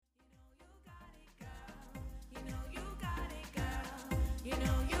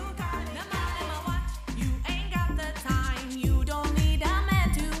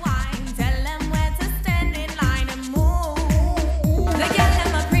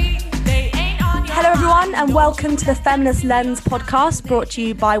everyone, and welcome to the Feminist Lens podcast brought to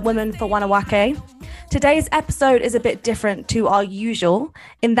you by Women for Wanawake. Today's episode is a bit different to our usual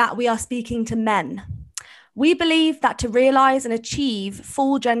in that we are speaking to men. We believe that to realise and achieve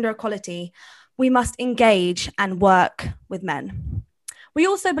full gender equality, we must engage and work with men. We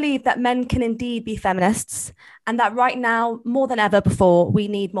also believe that men can indeed be feminists and that right now, more than ever before, we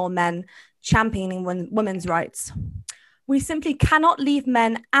need more men championing women's rights. We simply cannot leave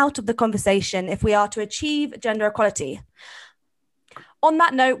men out of the conversation if we are to achieve gender equality. On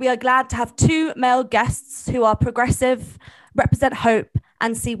that note, we are glad to have two male guests who are progressive, represent hope,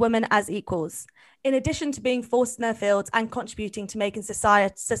 and see women as equals, in addition to being forced in their fields and contributing to making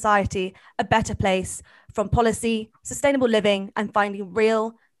society a better place from policy, sustainable living, and finding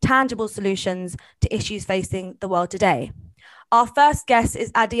real, tangible solutions to issues facing the world today. Our first guest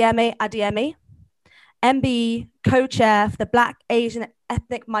is Adeyemi, MBE, co-chair for the Black, Asian,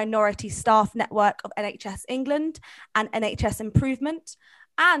 Ethnic Minority Staff Network of NHS England and NHS Improvement,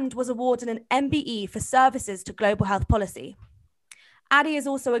 and was awarded an MBE for services to global health policy. Adi is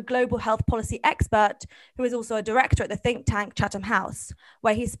also a global health policy expert who is also a director at the think tank Chatham House,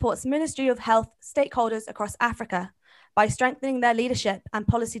 where he supports Ministry of Health stakeholders across Africa by strengthening their leadership and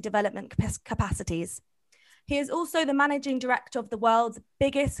policy development capacities. He is also the managing director of the world's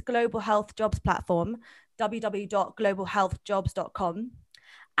biggest global health jobs platform, www.globalhealthjobs.com.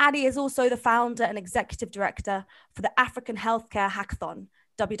 Adi is also the founder and executive director for the African Healthcare Hackathon,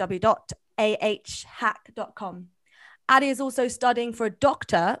 www.ahhack.com. Adi is also studying for a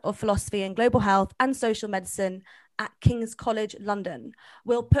Doctor of Philosophy in Global Health and Social Medicine at King's College London.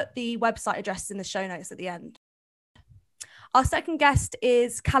 We'll put the website address in the show notes at the end. Our second guest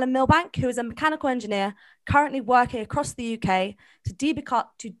is Calum Millbank, who is a mechanical engineer currently working across the UK to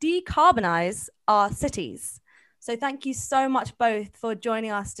decarbonise our cities. So thank you so much both for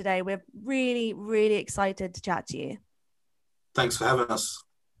joining us today. We're really, really excited to chat to you. Thanks for having us.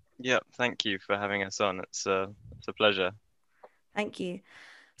 Yeah, thank you for having us on. It's a pleasure. Thank you.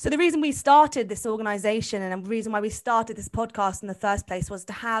 So the reason we started this organisation and the reason why we started this podcast in the first place was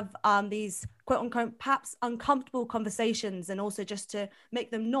to have these quote unquote perhaps uncomfortable conversations, and also just to make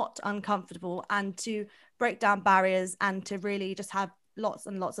them not uncomfortable and to break down barriers and to really just have lots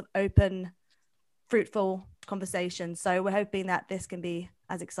and lots of open, fruitful conversations. So we're hoping that this can be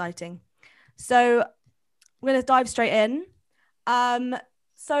as exciting. So we're going to dive straight in.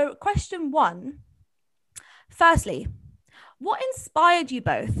 So question one, firstly, what inspired you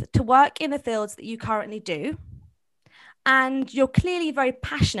both to work in the fields that you currently do? And you're clearly very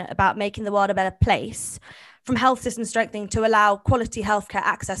passionate about making the world a better place, from health system strengthening to allow quality healthcare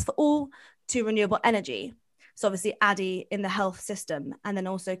access for all to renewable energy. So obviously Adi in the health system, and then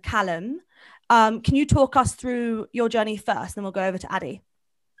also Calum. Can you talk us through your journey first, then we'll go over to Adi?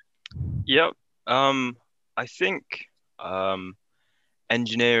 Yep. I think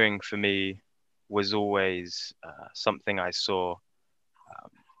engineering for me was always something I saw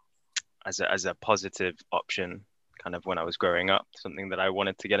as a positive option kind of when I was growing up, something that I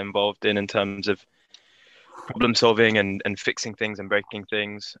wanted to get involved in terms of problem solving and fixing things and breaking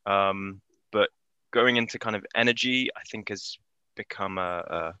things. But going into kind of energy, I think has become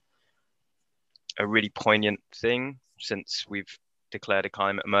a really poignant thing since we've declared a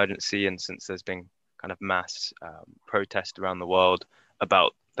climate emergency and since there's been kind of mass protest around the world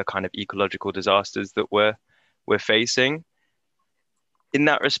about the kind of ecological disasters that we're facing. In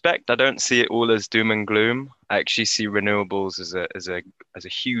that respect, I don't see it all as doom and gloom. I actually see renewables as a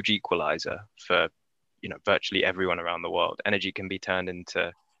huge equalizer for virtually everyone around the world. Energy can be turned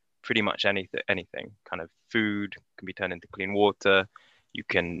into pretty much anything. Kind of food can be turned into clean water. You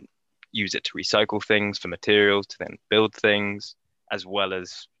can use it to recycle things for materials to then build things, as well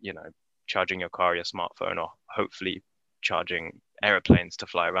as charging your car, your smartphone, or hopefully charging airplanes to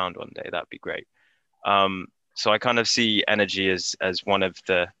fly around one day. That'd be great. So I kind of see energy as one of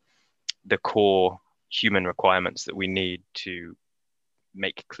the core human requirements that we need to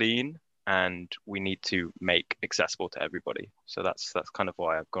make clean and we need to make accessible to everybody. So that's kind of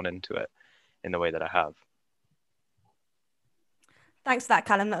why I've gone into it in the way that I have. Thanks for that,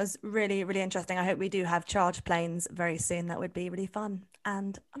 Calum. That was really, really interesting. I hope we do have charged planes very soon. That would be really fun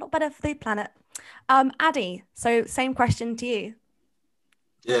and a lot better for the planet. Adi, so same question to you.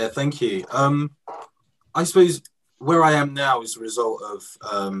 Yeah, thank you. I suppose where I am now is a result of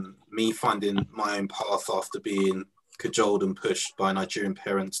me finding my own path after being cajoled and pushed by Nigerian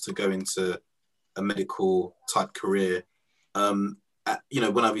parents to go into a medical type career. When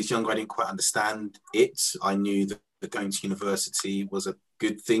I was younger, I didn't quite understand it. I knew that going to university was a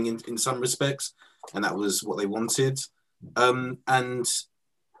good thing in some respects, and that was what they wanted. And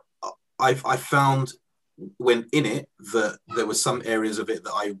I found when in it that there were some areas of it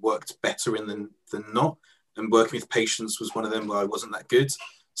that I worked better in than not. And working with patients was one of them where I wasn't that good.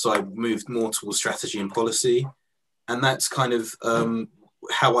 So I moved more towards strategy and policy. And that's kind of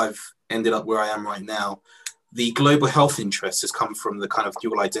how I've ended up where I am right now. The global health interest has come from the kind of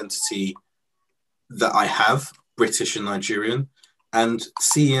dual identity that I have, British and Nigerian, and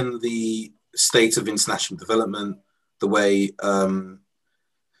seeing the state of international development, the way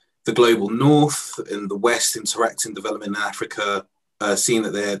the global north and the west interact in development in Africa, seeing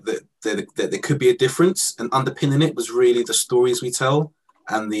that there could be a difference, and underpinning it was really the stories we tell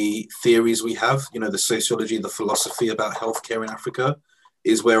and the theories we have, the sociology, the philosophy about healthcare in Africa,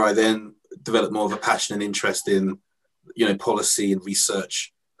 is where I then developed more of a passion and interest in, policy and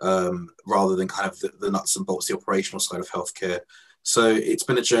research, rather than kind of the nuts and bolts, the operational side of healthcare. So it's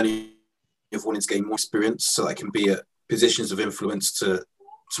been a journey of wanting to gain more experience so I can be at positions of influence to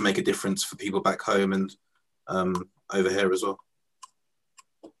make a difference for people back home and over here as well.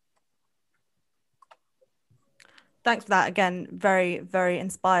 Thanks for that. Again, very, very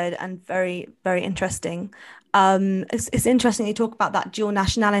inspired and very, very interesting. It's interesting you talk about that dual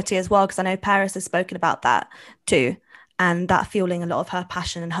nationality as well, because I know Paris has spoken about that too, and that fueling a lot of her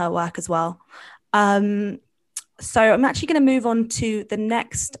passion and her work as well. So I'm actually going to move on to the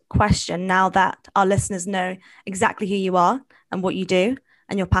next question now that our listeners know exactly who you are and what you do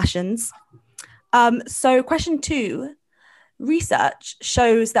and your passions. So question 2, research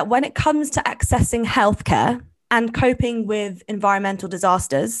shows that when it comes to accessing healthcare and coping with environmental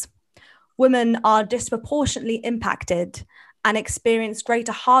disasters, women are disproportionately impacted and experience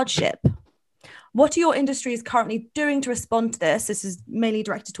greater hardship. What are your industries currently doing to respond to this? This is mainly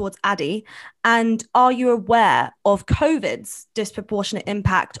directed towards Ade. And are you aware of COVID's disproportionate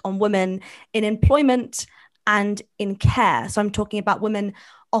impact on women in employment and in care? So I'm talking about women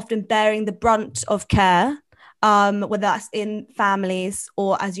often bearing the brunt of care, whether that's in families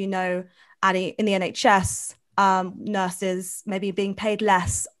or, as you know, Ade, in the NHS, nurses maybe being paid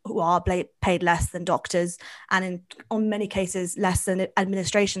less, who are paid less than doctors, and on many cases less than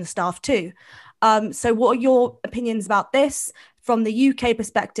administration staff too. So what are your opinions about this from the UK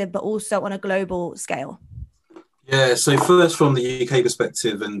perspective, but also on a global scale? Yeah, so first from the UK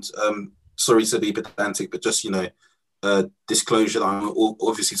perspective, and sorry to be pedantic, but just, disclosure that I'm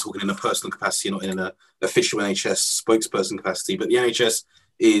obviously talking in a personal capacity, not in an official NHS spokesperson capacity, but the NHS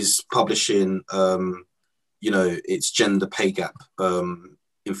is publishing its gender pay gap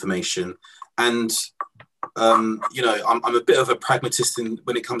information. And, I'm a bit of a pragmatist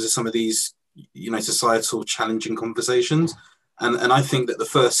when it comes to some of these, societal challenging conversations. And I think that the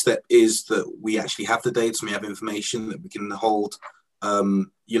first step is that we actually have the data, and we have information that we can hold, a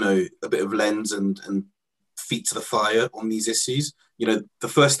bit of lens and feet to the fire on these issues. The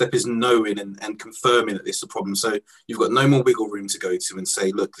first step is knowing and confirming that this is a problem. So you've got no more wiggle room to go to and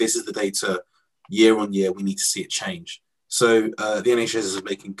say, look, this is the data year on year, we need to see it change. So the NHS is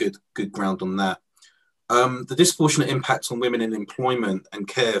making good ground on that. The disproportionate impact on women in employment and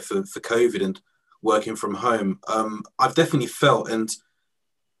care for COVID and working from home, I've definitely felt, and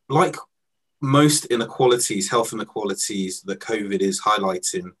like most inequalities, health inequalities that COVID is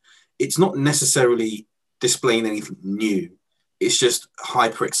highlighting, it's not necessarily displaying anything new. It's just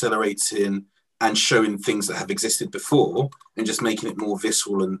hyper accelerating and showing things that have existed before and just making it more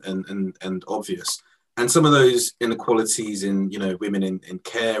visceral and obvious. And some of those inequalities in, women in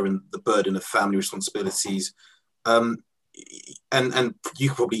care and the burden of family responsibilities, and you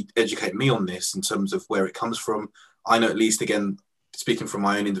could probably educate me on this in terms of where it comes from. I know, at least, again, speaking from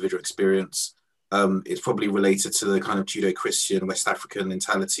my own individual experience, it's probably related to the kind of Judeo-Christian West African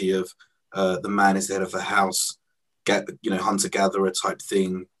mentality of the man is the head of the house, hunter-gatherer type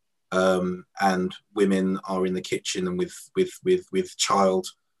thing, and women are in the kitchen and with child.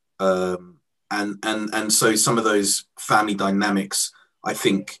 And so some of those family dynamics, I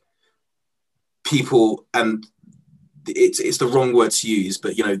think people, and it's the wrong word to use,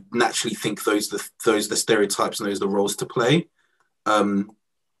 but naturally think those the stereotypes and those the roles to play, and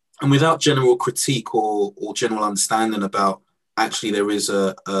without general critique or general understanding about actually there is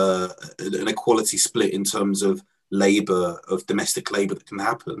an equality split in terms of labor, of domestic labor that can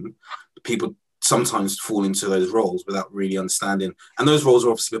happen. People sometimes fall into those roles without really understanding, and those roles are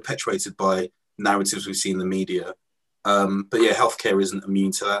obviously perpetuated by narratives we see in the media. But yeah, healthcare isn't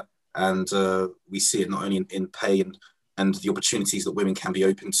immune to that, and we see it not only in pay and the opportunities that women can be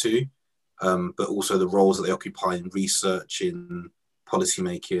open to, but also the roles that they occupy in research, in policy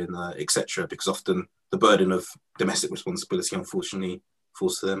making, etc. Because often the burden of domestic responsibility, unfortunately,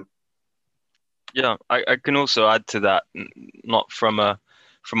 falls to them. Yeah, I can also add to that, not from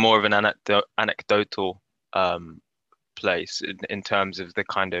more of an anecdotal place in terms of the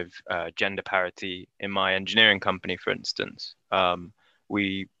kind of gender parity in my engineering company, for instance.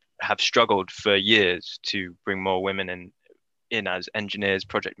 We have struggled for years to bring more women in as engineers,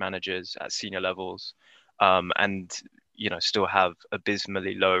 project managers at senior levels, and still have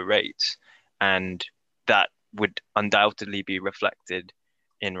abysmally low rates. And that would undoubtedly be reflected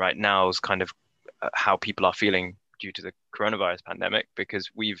in right now's kind of how people are feeling due to the coronavirus pandemic, because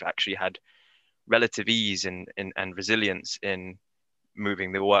we've actually had relative ease and resilience in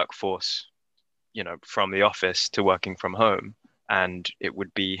moving the workforce, from the office to working from home. And it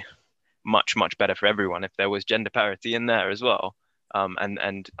would be much, much better for everyone if there was gender parity in there as well.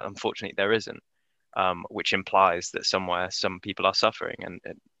 And unfortunately there isn't, which implies that somewhere some people are suffering, and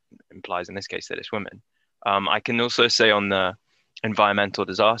it implies in this case that it's women. I can also say on the environmental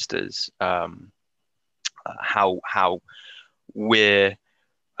disasters, how we're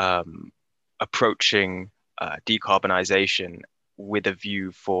approaching decarbonization with a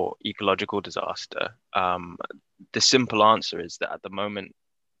view for ecological disaster. The simple answer is that at the moment,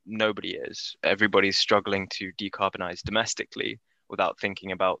 nobody is. Everybody's struggling to decarbonize domestically without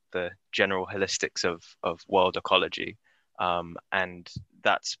thinking about the general holistics of world ecology. And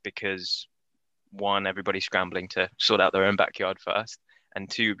that's because, one, everybody's scrambling to sort out their own backyard first, and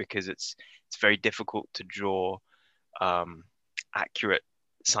two, because it's very difficult to draw accurate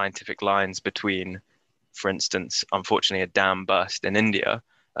scientific lines between, for instance, unfortunately, a dam burst in India.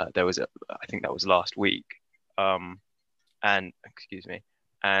 I think that was last week. And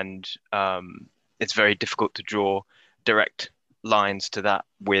it's very difficult to draw direct lines to that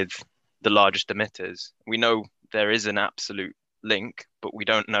with the largest emitters. We know there is an absolute link, but we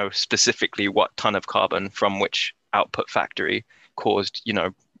don't know specifically what ton of carbon from which output factory caused,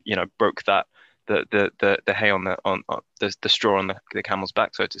 broke that the hay on the straw on the camel's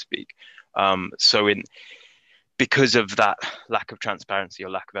back, so to speak. Because of that lack of transparency or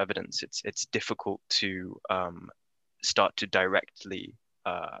lack of evidence, it's difficult to start to directly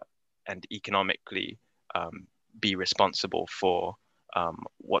and economically be responsible for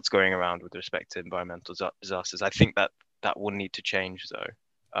what's going around with respect to environmental disasters. I think that will need to change,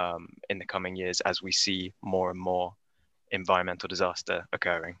 though, in the coming years as we see more and more environmental disaster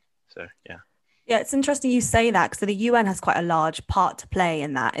occurring. So, yeah. Yeah, it's interesting you say that, because the UN has quite a large part to play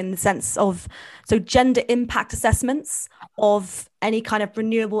in that, in the sense of, so gender impact assessments of any kind of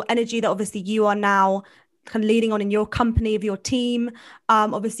renewable energy that obviously you are now kind of leading on in your company, of your team.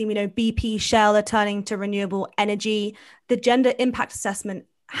 Obviously, we know BP, Shell are turning to renewable energy. The gender impact assessment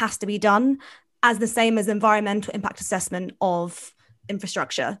has to be done as the same as environmental impact assessment of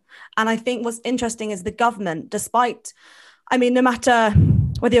infrastructure. And I think what's interesting is the government, despite, no matter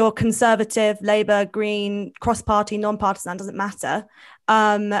whether you're Conservative, Labour, Green, cross-party, non-partisan, doesn't matter.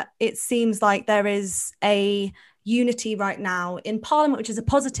 It seems like there is a unity right now in Parliament, which is a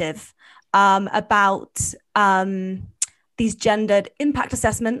positive, about these gendered impact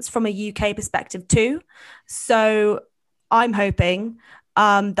assessments from a UK perspective too. So I'm hoping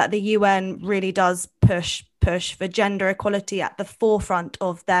that the UN really does push for gender equality at the forefront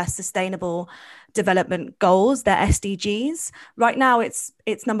of their sustainable development goals, their SDGs. Right now it's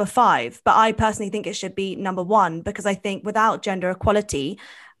number 5, but I personally think it should be number 1, because I think without gender equality,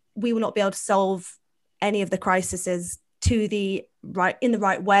 we will not be able to solve any of the crises in the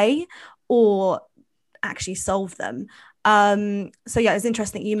right way, or actually solve them. So yeah, it's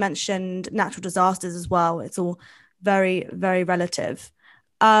interesting you mentioned natural disasters as well. It's all very, very relative.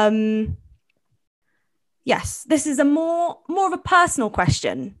 Yes, this is a more of a personal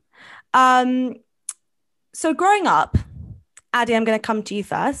question. So growing up, Addy, I'm going to come to you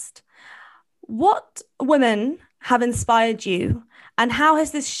first. What women have inspired you, and how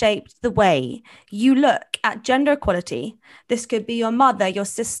has this shaped the way you look at gender equality? This could be your mother, your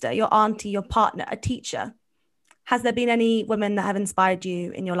sister, your auntie, your partner, a teacher. Has there been any women that have inspired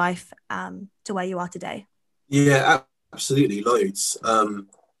you in your life to where you are today? Yeah, absolutely, loads.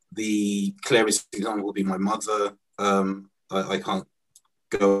 The clearest example will be my mother. I can't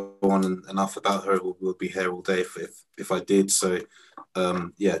go on enough about her. We'll be here all day if I did. So,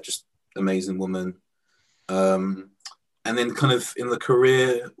 yeah, just amazing woman. And then kind of in the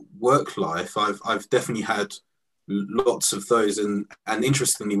career work life, I've definitely had lots of those. And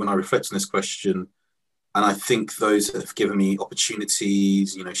interestingly, when I reflect on this question, and I think those have given me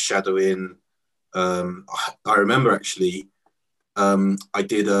opportunities, shadowing. I remember actually, I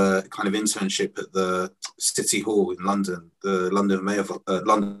did a kind of internship at the City Hall in London, the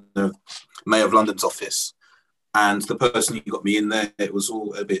Mayor of London's office. And the person who got me in there, it was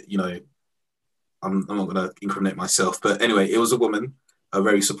all a bit, I'm not going to incriminate myself, but anyway, it was a woman,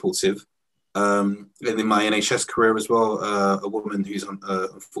 very supportive. And in my NHS career as well, a woman who's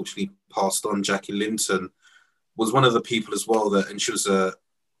unfortunately passed on, Jackie Linton, was one of the people as well that, and she was a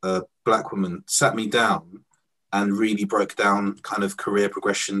black woman, sat me down and really broke down kind of career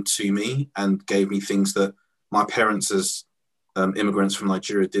progression to me and gave me things that my parents as immigrants from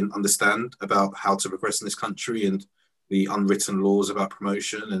Nigeria didn't understand about how to progress in this country and the unwritten laws about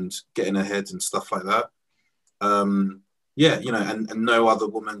promotion and getting ahead and stuff like that. Yeah, you know, and no other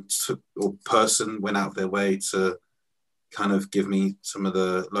woman or person went out of their way to kind of give me some of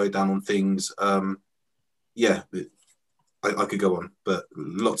the lowdown on things. Yeah, I could go on, but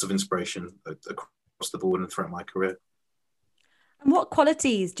lots of inspiration across the board and throughout my career. And what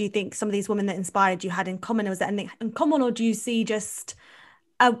qualities do you think some of these women that inspired you had in common? Was there anything in common, or do you see just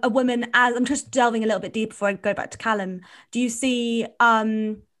a woman as, I'm just delving a little bit deeper before I go back to Calum, do you see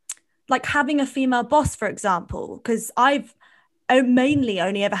like having a female boss, for example? Because I've mainly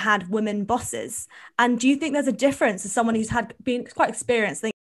only ever had women bosses. And do you think there's a difference as someone who's been quite experienced?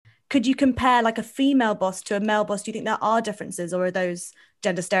 Could you compare like a female boss to a male boss? Do you think there are differences, or are those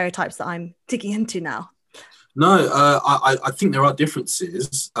gender stereotypes that I'm digging into now? No, I think there are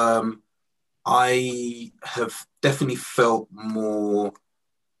differences. I have definitely felt more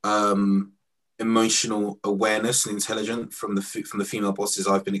emotional awareness and intelligence from the female bosses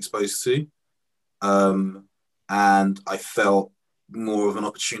I've been exposed to, and I felt more of an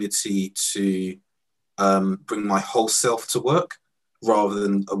opportunity to bring my whole self to work rather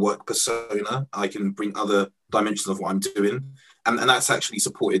than a work persona. I can bring other dimensions of what I'm doing, and that's actually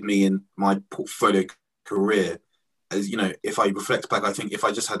supported me in my portfolio career. As you know, if I reflect back, I think if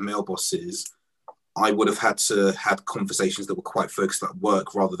I just had male bosses, I would have had to have conversations that were quite focused at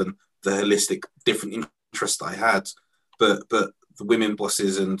work rather than the holistic different interests that I had. But the women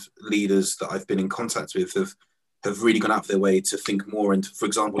bosses and leaders that I've been in contact with have really gone out of their way to think more. And for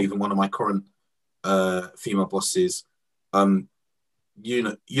example, even one of my current female bosses,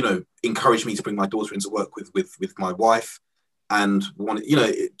 encouraged me to bring my daughter into work with my wife, and wanted,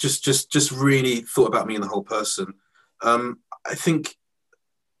 just really thought about me and the whole person. I think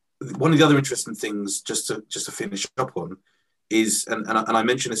one of the other interesting things, just to finish up on, is, and I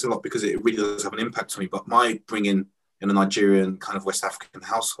mention this a lot because it really does have an impact on me, but my bringing in a Nigerian kind of West African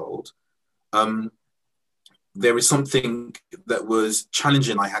household, there is something that was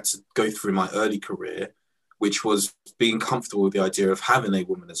challenging I had to go through in my early career, which was being comfortable with the idea of having a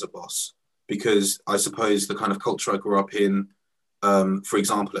woman as a boss. Because I suppose the kind of culture I grew up in, for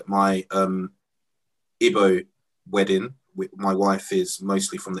example, at my Igbo wedding, my wife is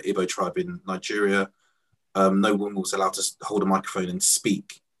mostly from the Igbo tribe in Nigeria. No woman was allowed to hold a microphone and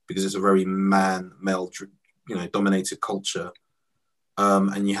speak because it's a very male, dominated culture.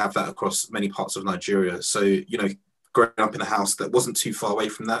 And you have that across many parts of Nigeria. So, growing up in a house that wasn't too far away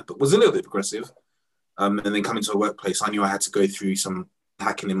from that, but was a little bit progressive. And then coming to a workplace, I knew I had to go through some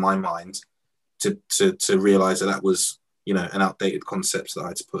hacking in my mind to realize that was, an outdated concept that I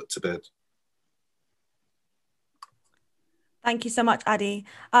had to put to bed. Thank you so much, Adi.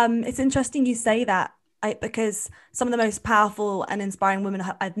 It's interesting you say that, because some of the most powerful and inspiring women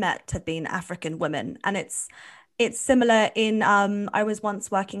I've met have been African women. And it's similar in, I was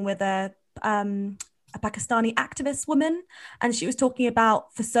once working with a Pakistani activist woman, and she was talking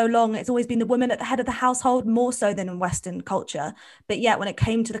about, for so long, it's always been the woman at the head of the household, more so than in Western culture. But yet when it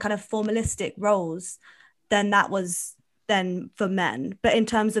came to the kind of formalistic roles, then that was then for men. But in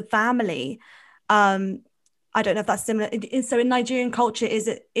terms of family, I don't know if that's similar. So in Nigerian culture, is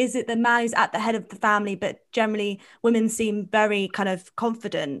it the man who's at the head of the family, but generally women seem very kind of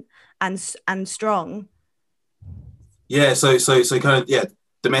confident and strong? Yeah, so kind of, yeah,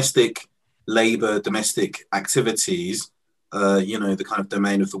 domestic labor, domestic activities, the kind of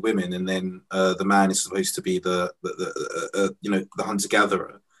domain of the women, and then the man is supposed to be the hunter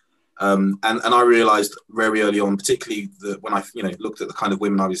gatherer. And I realized very early on, particularly when I looked at the kind of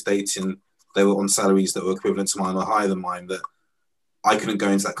women I was dating, they were on salaries that were equivalent to mine or higher than mine, that I couldn't go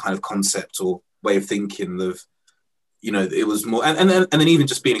into that kind of concept or way of thinking of, it was more, and then even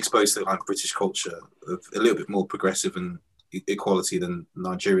just being exposed to the kind of British culture of a little bit more progressive and equality than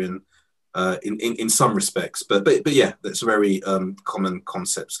Nigerian in some respects. But yeah, that's very common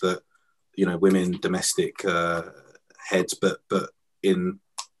concepts that, women domestic heads, but in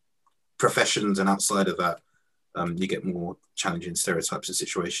professions and outside of that, you get more challenging stereotypes and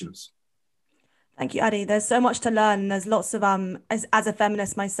situations. Thank you, Adi. There's so much to learn. There's lots of as a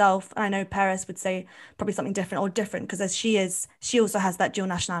feminist myself, and I know Paris would say probably something different because as she also has that dual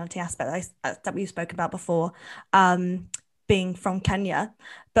nationality aspect that we've spoken about before, being from Kenya.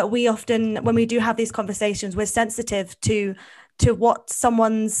 But we often, when we do have these conversations, we're sensitive to to what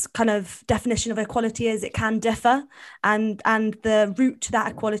someone's kind of definition of equality is, it can differ, and the route to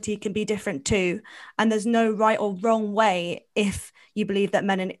that equality can be different too. And there's no right or wrong way if you believe that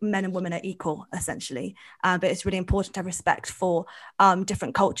men and women are equal, essentially. But it's really important to have respect for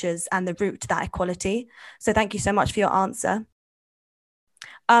different cultures and the route to that equality. So thank you so much for your answer.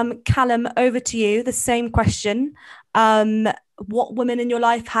 Calum, over to you. The same question. What women in your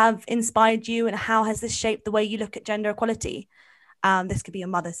life have inspired you, and how has this shaped the way you look at gender equality? This could be your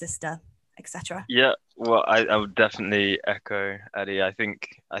mother, sister, etc. Yeah, well, I would definitely echo Addy. I think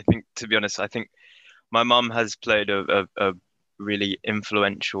to be honest, I think my mum has played a really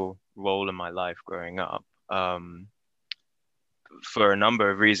influential role in my life growing up, for a number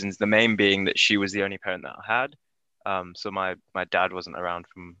of reasons. The main being that she was the only parent that I had. So my dad wasn't around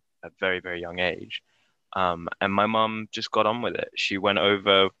from a very, very young age. And my mum just got on with it. She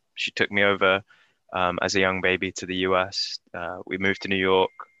took me over as a young baby to the US. We moved to New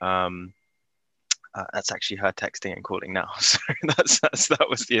York. That's actually her texting and calling now. So that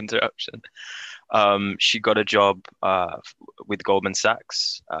was the interruption. She got a job with Goldman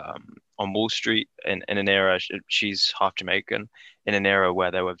Sachs on Wall Street in an era, she's half Jamaican, in an era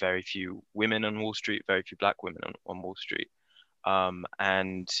where there were very few women on Wall Street, very few black women on Wall Street.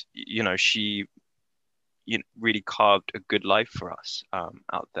 And, she really carved a good life for us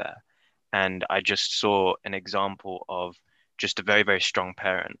out there. And I just saw an example of just a very, very strong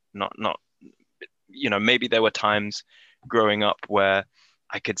parent. Not maybe there were times growing up where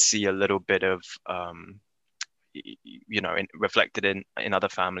I could see a little bit of, reflected in other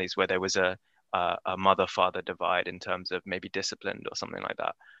families where there was a mother-father divide in terms of maybe disciplined or something like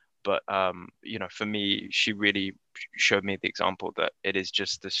that. But, for me, she really showed me the example that it is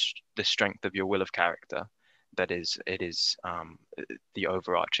just the strength of your will of character that is the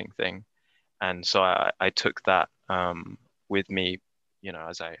overarching thing. And so I took that with me,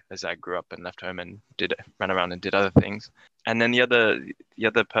 as I grew up and left home and ran around and did other things. And then the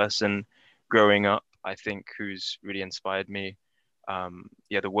other person growing up, I think, who's really inspired me,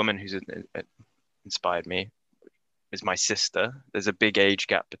 the other woman who's inspired me is my sister. There's a big age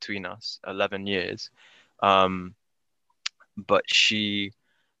gap between us, 11 years. But she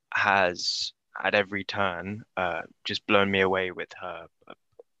has, at every turn, just blown me away with her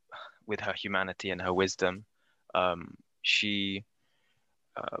humanity and her wisdom. She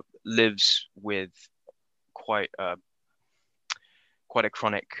lives with quite a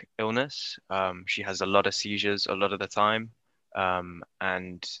chronic illness. She has a lot of seizures a lot of the time.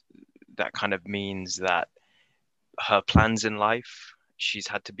 And that kind of means that her plans in life, she's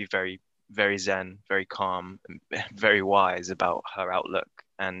had to be very, very zen, very calm, very wise about her outlook.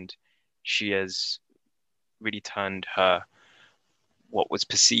 And she has really turned what was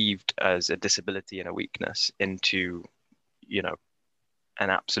perceived as a disability and a weakness into, an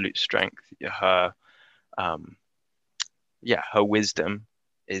absolute strength. Her wisdom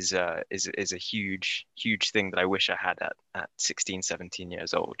is a huge thing that I wish I had at 16, 17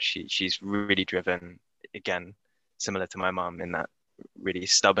 years old. She's really driven, again, similar to my mom in that really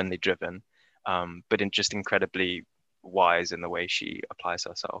stubbornly driven, but just incredibly wise in the way she applies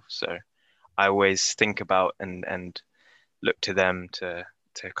herself. So I always think about and look to them to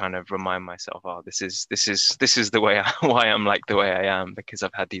kind of remind myself, this is the way why I'm like the way I am, because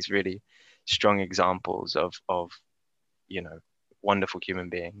I've had these really strong examples of wonderful human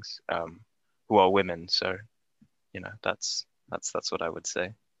beings who are women. So that's what I would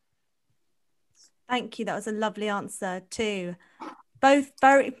say. Thank you. That was a lovely answer too. Both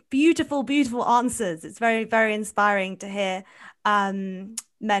very beautiful answers. It's very, very inspiring to hear men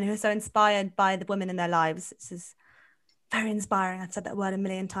who are so inspired by the women in their lives. This is very inspiring. I've said that word a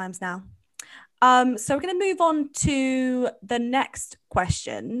million times now. So we're going to move on to the next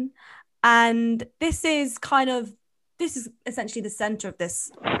question. And this is essentially the center of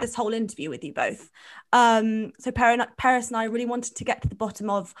this whole interview with you both. So Paris and I really wanted to get to the bottom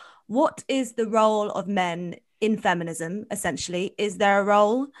of what is the role of men in feminism, essentially. Is there a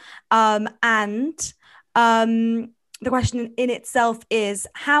role? And the question in itself is,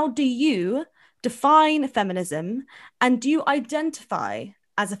 how do you define feminism, and do you identify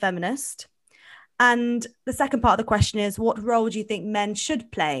as a feminist? And the second part of the question is, what role do you think men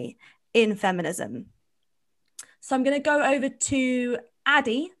should play in feminism? So I'm going to go over to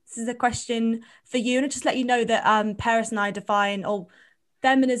Addy. This is a question for you. And I'll just let you know that Paris and I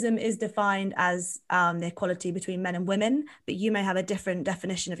feminism is defined as the equality between men and women, but you may have a different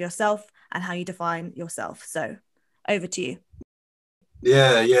definition of yourself and how you define yourself. So over to you.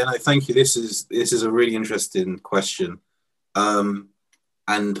 Yeah, no, thank you. This is a really interesting question. And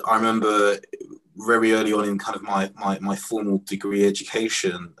I remember very early on in kind of my formal degree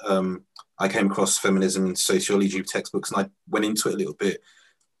education, I came across feminism and sociology textbooks, and I went into it a little bit.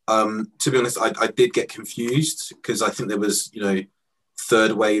 To be honest, I did get confused because I think there was, you know,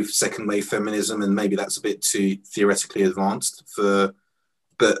 third wave, second wave feminism, and maybe that's a bit too theoretically advanced for.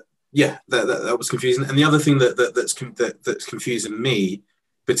 But yeah, that was confusing. And the other thing that's confusing me,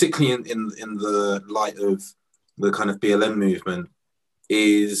 particularly in the light of the kind of BLM movement,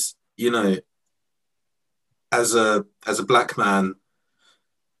 is, you know, as a black man,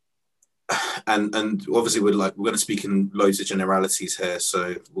 and obviously we're going to speak in loads of generalities here,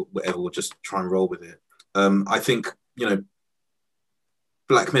 so whatever, we'll just try and roll with it. I think, you know,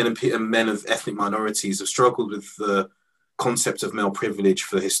 black men and men of ethnic minorities have struggled with the concept of male privilege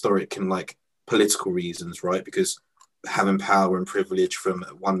for historic and like political reasons, right? Because having power and privilege from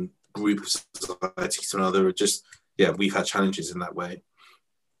one group of society to another, just, yeah, we've had challenges in that way.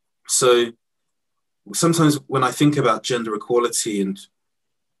 So sometimes when I think about gender equality and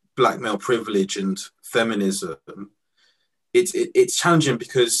black male privilege and feminism, it's challenging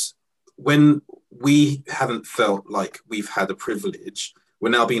because when we haven't felt like we've had a privilege, we're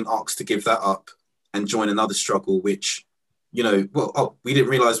now being asked to give that up and join another struggle, which, you know, well, oh, we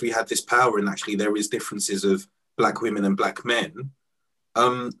didn't realize we had this power, and actually there is differences of black women and black men.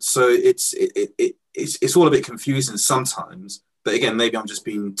 So it's all a bit confusing sometimes, but again, maybe I'm just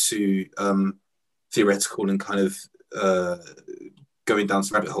being too theoretical and kind of going down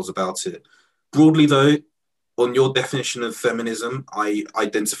some rabbit holes about it. Broadly though, on your definition of feminism, I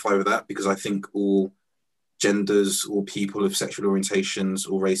identify with that because I think all genders, all people of sexual orientations,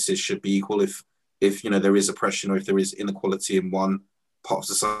 all races should be equal. If you know, there is oppression or if there is inequality in one part of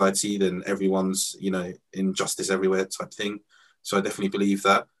society, then everyone's, you know, injustice everywhere type thing. So I definitely believe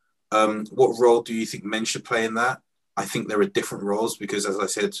that. What role do you think men should play in that? I think there are different roles because, as I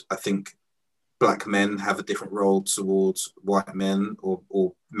said, I think black men have a different role towards white men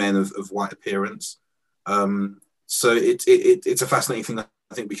or men of white appearance. So it's a fascinating thing that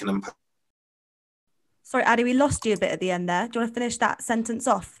I think we can unpack. Sorry, Addy, we lost you a bit at the end there. Do you want to finish that sentence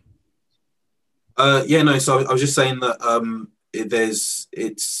off? Yeah, no. So I was just saying that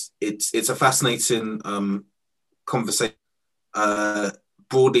it's a fascinating conversation.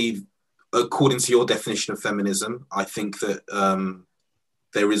 Broadly, according to your definition of feminism, I think that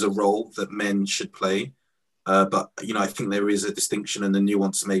there is a role that men should play, but you know, I think there is a distinction and a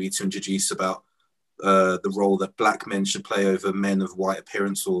nuance maybe to introduce about the role that black men should play over men of white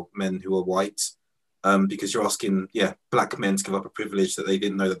appearance or men who are white, because you're asking, yeah, black men to give up a privilege that they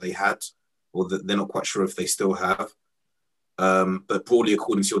didn't know that they had, or that they're not quite sure if they still have. But broadly,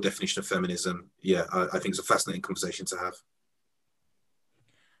 according to your definition of feminism, yeah, I think it's a fascinating conversation to have.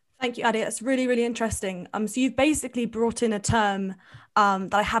 Thank you, Addy. That's really, really interesting. So you've basically brought in a term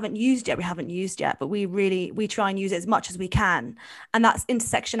that I haven't used yet. We haven't used yet, but we try and use it as much as we can. And that's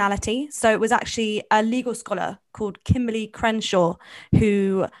intersectionality. So it was actually a legal scholar called Kimberly Crenshaw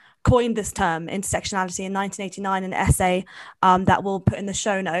who coined this term, intersectionality, in 1989, an essay that we'll put in the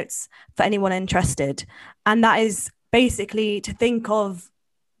show notes for anyone interested. And that is basically to think of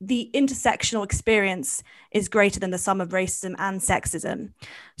the intersectional experience is greater than the sum of racism and sexism.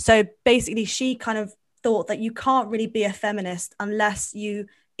 So basically, she kind of thought that you can't really be a feminist unless you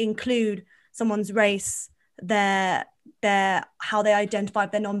include someone's race, their how they identify,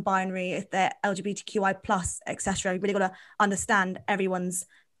 if they're non-binary, if they're LGBTQI plus, etc. You really got to understand everyone's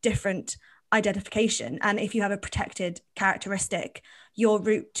different identification. And if you have a protected characteristic, your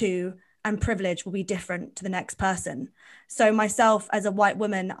route to and privilege will be different to the next person. So myself as a white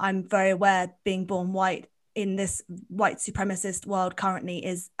woman, I'm very aware being born white in this white supremacist world currently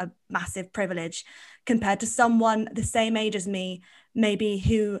is a massive privilege compared to someone the same age as me, maybe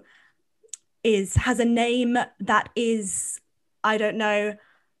who has a name that is, I don't know,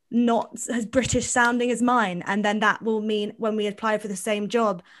 not as British sounding as mine. And then that will mean when we apply for the same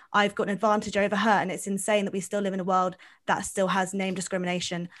job, I've got an advantage over her. And it's insane that we still live in a world that still has name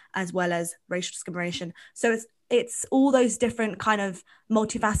discrimination as well as racial discrimination. So it's all those different kind of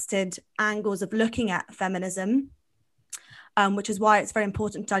multifaceted angles of looking at feminism, which is why it's very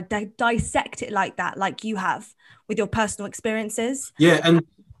important to dissect it like that, like you have with your personal experiences. Yeah, and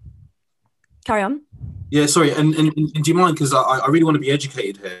carry on. Yeah, sorry, and do you mind, because I really want to be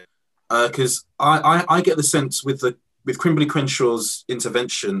educated here, because I get the sense with Kimberly Crenshaw's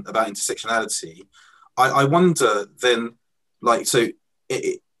intervention about intersectionality, I wonder then, like, so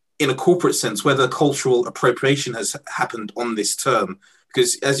in a corporate sense, whether cultural appropriation has happened on this term,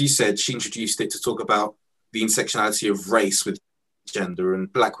 because as you said, she introduced it to talk about the intersectionality of race with gender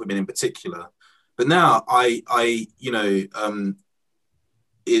and black women in particular, but now I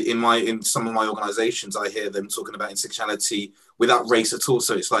in some of my organizations, I hear them talking about intersectionality without race at all.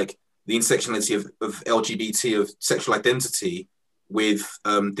 So it's like the intersectionality of LGBT, of sexual identity with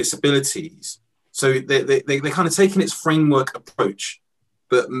disabilities. So they're kind of taking its framework approach,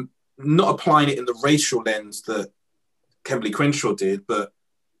 but not applying it in the racial lens that Kimberly Crenshaw did, but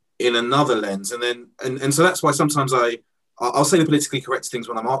in another lens. And so that's why sometimes I'll say the politically correct things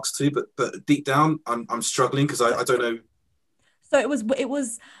when I'm asked to, but deep down I'm struggling because I don't know. So it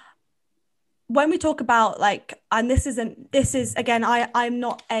was when we talk about like, and this is again, I'm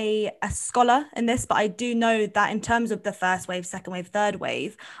not a scholar in this, but I do know that in terms of the first wave, second wave, third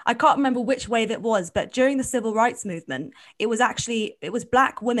wave, I can't remember which wave it was, but during the civil rights movement, it was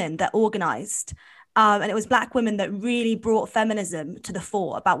Black women that organized. And it was Black women that really brought feminism to the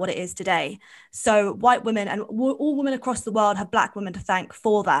fore about what it is today. So white women and all women across the world have Black women to thank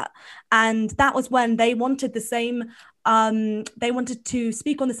for that. And that was when they wanted the same, they wanted to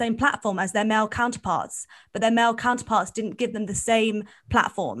speak on the same platform as their male counterparts, but their male counterparts didn't give them the same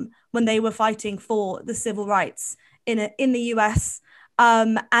platform when they were fighting for the civil rights in the US.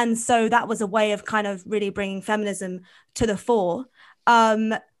 And so that was a way of kind of really bringing feminism to the fore.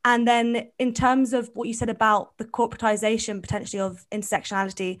 And then in terms of what you said about the corporatization potentially of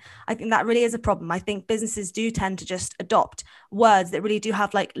intersectionality, I think that really is a problem. I think businesses do tend to just adopt words that really do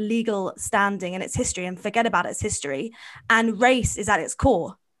have like legal standing in its history and forget about its history. And race is at its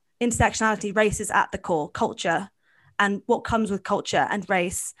core. Intersectionality, race is at the core, culture and what comes with culture and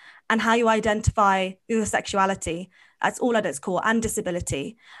race and how you identify your sexuality. That's all at its core, and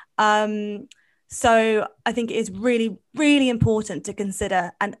disability. So I think it is really, really important to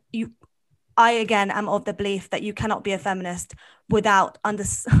consider. And I again am of the belief that you cannot be a feminist without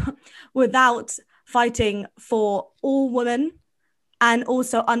without fighting for all women, and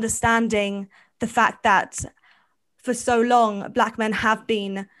also understanding the fact that for so long Black men have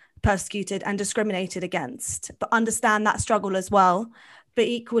been persecuted and discriminated against. But understand that struggle as well. But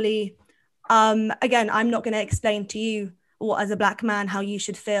equally, again, I'm not going to explain to you, or as a Black man, how you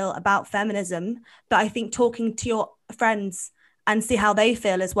should feel about feminism. But I think talking to your friends and see how they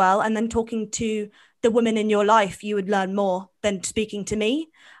feel as well, and then talking to the women in your life, you would learn more than speaking to me.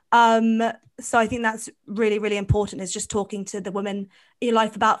 So I think that's really, really important, is just talking to the women in your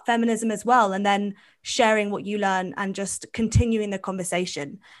life about feminism as well, and then sharing what you learn and just continuing the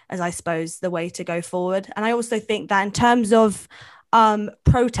conversation, as I suppose the way to go forward. And I also think that in terms of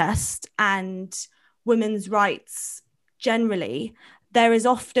protest and women's rights, generally, there is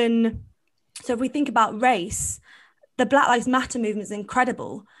often, so if we think about race, the Black Lives Matter movement is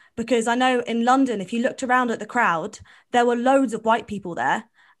incredible, because I know in London, if you looked around at the crowd, there were loads of white people there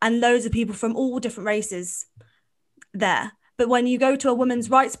and loads of people from all different races there. But when you go to a women's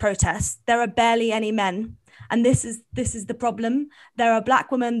rights protest, there are barely any men. And this is the problem. There are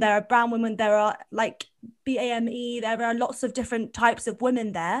Black women, there are brown women, there are like BAME, there are lots of different types of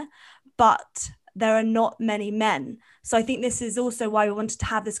women there, but there are not many men. So I think this is also why we wanted to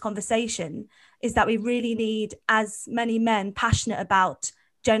have this conversation, is that we really need as many men passionate about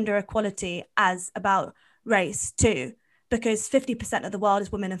gender equality as about race too, because 50% of the world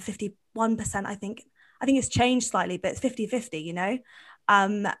is women and 51%, I think it's changed slightly, but it's 50-50, you know?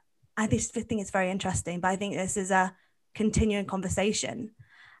 I just think it's very interesting, but I think this is a continuing conversation.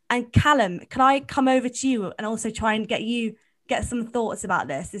 And Calum, can I come over to you and also try and get some thoughts about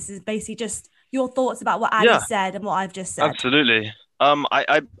this? This is basically just your thoughts about what Adi said and what I've just said. Absolutely.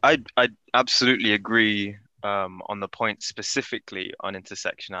 I absolutely agree on the point specifically on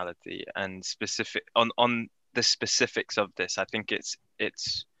intersectionality and specific on the specifics of this. I think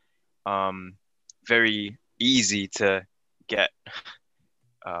it's very easy to get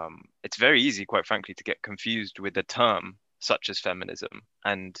it's very easy, quite frankly, to get confused with a term such as feminism,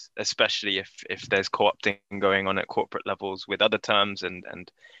 and especially if there's co-opting going on at corporate levels with other terms,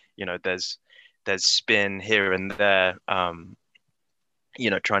 and you know, there's spin here and there, you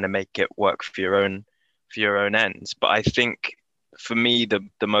know, trying to make it work for your own ends. But I think for me,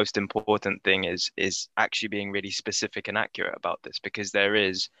 the most important thing is actually being really specific and accurate about this, because there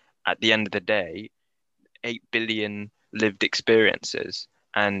is, at the end of the day, 8 billion lived experiences.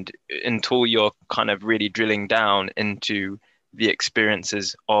 And until you're kind of really drilling down into the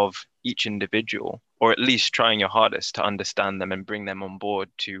experiences of each individual, or at least trying your hardest to understand them and bring them on board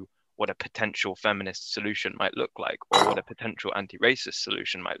to what a potential feminist solution might look like, or what a potential anti-racist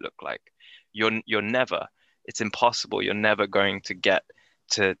solution might look like, you're never, it's impossible, you're never going to get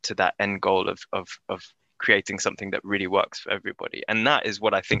to that end goal of creating something that really works for everybody. And that is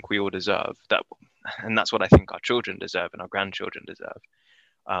what I think we all deserve, and that's what I think our children deserve and our grandchildren deserve,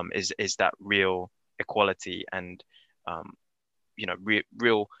 is that real equality and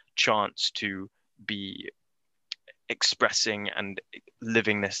real chance to be expressing and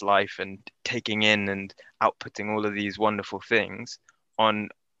living this life and taking in and outputting all of these wonderful things on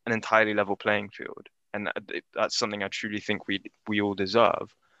an entirely level playing field. And that's something I truly think we all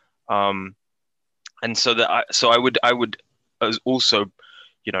deserve. And so I would also,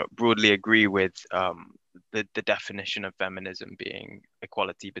 broadly agree with the definition of feminism being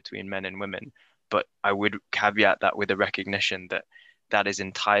equality between men and women. But I would caveat that with a recognition that that is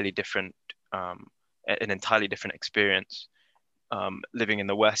entirely different, an entirely different experience. Living in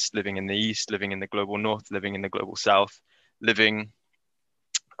the West, living in the East, living in the global North, living in the global South, living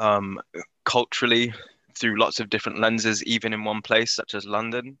culturally through lots of different lenses, even in one place, such as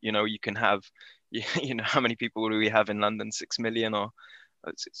London. You can have, how many people do we have in London? 6 million, or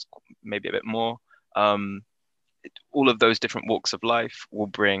it's maybe a bit more. All of those different walks of life will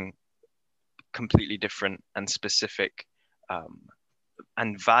bring completely different and specific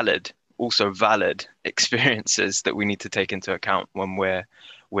and also valid experiences that we need to take into account when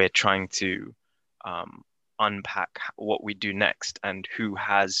we're trying to unpack what we do next, and who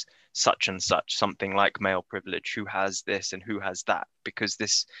has such and such, something like male privilege, who has this and who has that. Because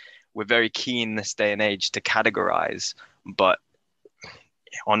we're very keen this day and age to categorize, but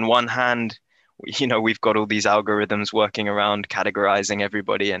on one hand, we've got all these algorithms working around categorizing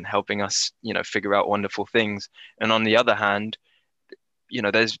everybody and helping us, figure out wonderful things. And on the other hand,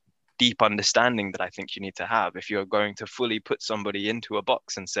 there's deep understanding that I think you need to have if you're going to fully put somebody into a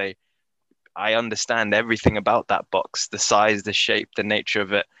box and say, I understand everything about that box, the size, the shape, the nature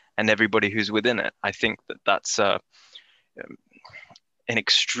of it, and everybody who's within it. I think that's an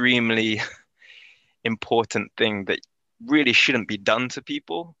extremely important thing that really shouldn't be done to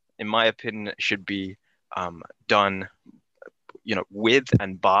people. In my opinion, it should be done, with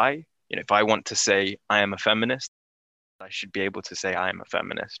and by. If I want to say I am a feminist, I should be able to say I am a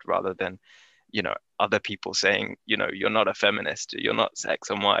feminist, rather than, other people saying, you're not a feminist, you're not X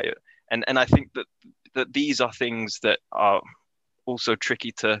and Y. And I think that these are things that are also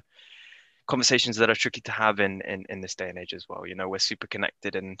conversations that are tricky to have in this day and age as well. We're super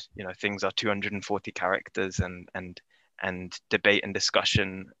connected, and things are 240 characters, and debate and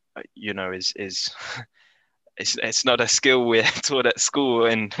discussion, is it's not a skill we're taught at school,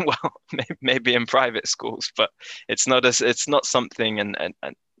 and maybe in private schools, but it's not something and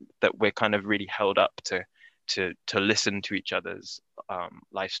that we're kind of really held up to listen to each other's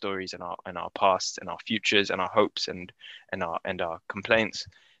life stories and our past and our futures and our hopes and our complaints,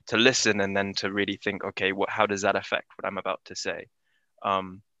 to listen and then to really think, okay, how does that affect what I'm about to say?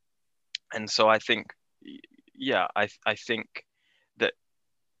 And so I think, I think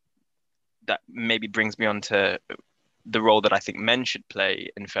that maybe brings me on to the role that I think men should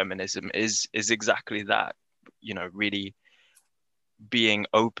play in feminism is exactly that, really being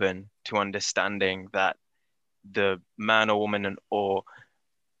open to understanding that the man or woman or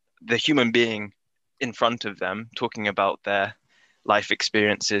the human being in front of them, talking about their life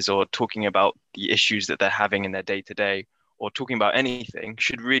experiences or talking about the issues that they're having in their day-to-day, or talking about anything,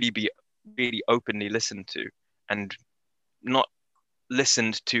 should really be really openly listened to, and not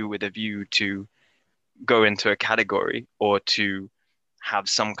listened to with a view to go into a category or to have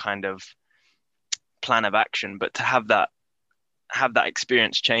some kind of plan of action, but to have that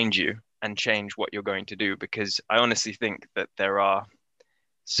experience change you and change what you're going to do. Because I honestly think that there are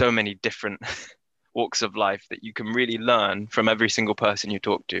so many different walks of life that you can really learn from every single person you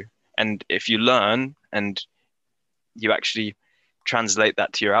talk to. And if you learn and you actually translate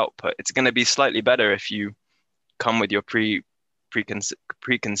that to your output, it's going to be slightly better if you come with your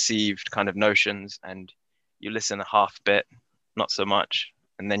preconceived kind of notions, and you listen a half bit, not so much,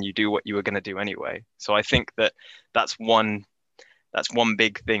 and then you do what you were going to do anyway. So I think that's one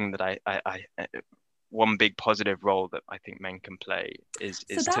big thing that I one big positive role that I think men can play is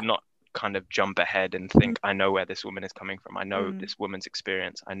to not kind of jump ahead and think, I know where this woman is coming from, I know this woman's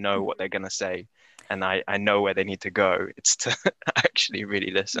experience, I know what they're going to say, and I know where they need to go. It's to actually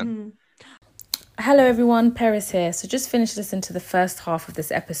really listen. Hello everyone, Paris here. So just finished listening to the first half of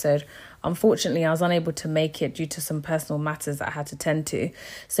this episode. Unfortunately, I was unable to make it due to some personal matters that I had to tend to.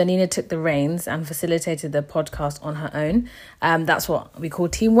 So Nina took the reins and facilitated the podcast on her own. That's what we call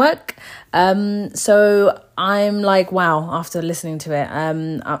teamwork. So I'm like, wow, after listening to it.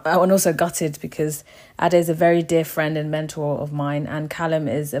 I'm also gutted because Ade is a very dear friend and mentor of mine, and Calum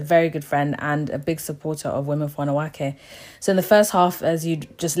is a very good friend and a big supporter of Women for Wanawake. So in the first half, as you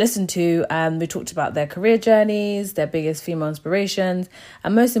just listened to, we talked about their career journeys, their biggest female inspirations,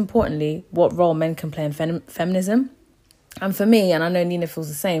 and most importantly, what role men can play in feminism. And for me, and I know Nina feels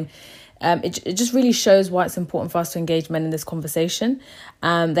the same, it just really shows why it's important for us to engage men in this conversation.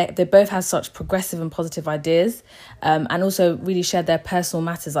 They both have such progressive and positive ideas, and also really share their personal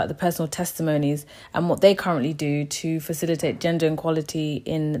matters, like the personal testimonies and what they currently do to facilitate gender equality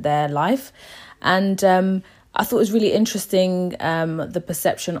in their life. And I thought it was really interesting, the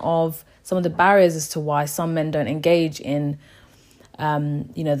perception of some of the barriers as to why some men don't engage in,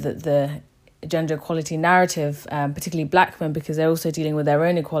 the gender equality narrative, particularly black men, because they're also dealing with their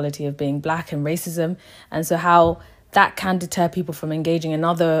own equality of being black and racism. And so how that can deter people from engaging in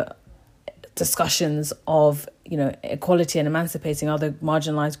other discussions of, equality and emancipating other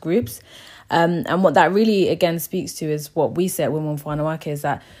marginalized groups. And what that really, again, speaks to is what we say at Women for Wanawake, is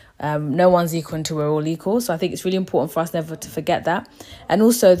that no one's equal until we're all equal. So I think it's really important for us never to forget that. And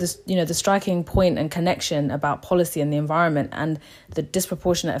also this, the striking point and connection about policy and the environment and the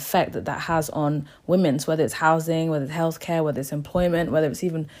disproportionate effect that has on women, so whether it's housing, whether it's healthcare, whether it's employment, whether it's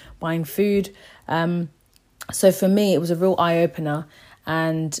even buying food. So for me, it was a real eye-opener,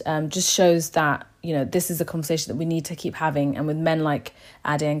 and just shows that, this is a conversation that we need to keep having, and with men like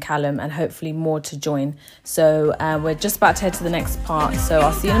Ade and Calum, and hopefully more to join. So we're just about to head to the next part, so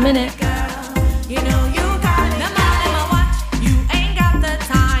I'll see you in a minute.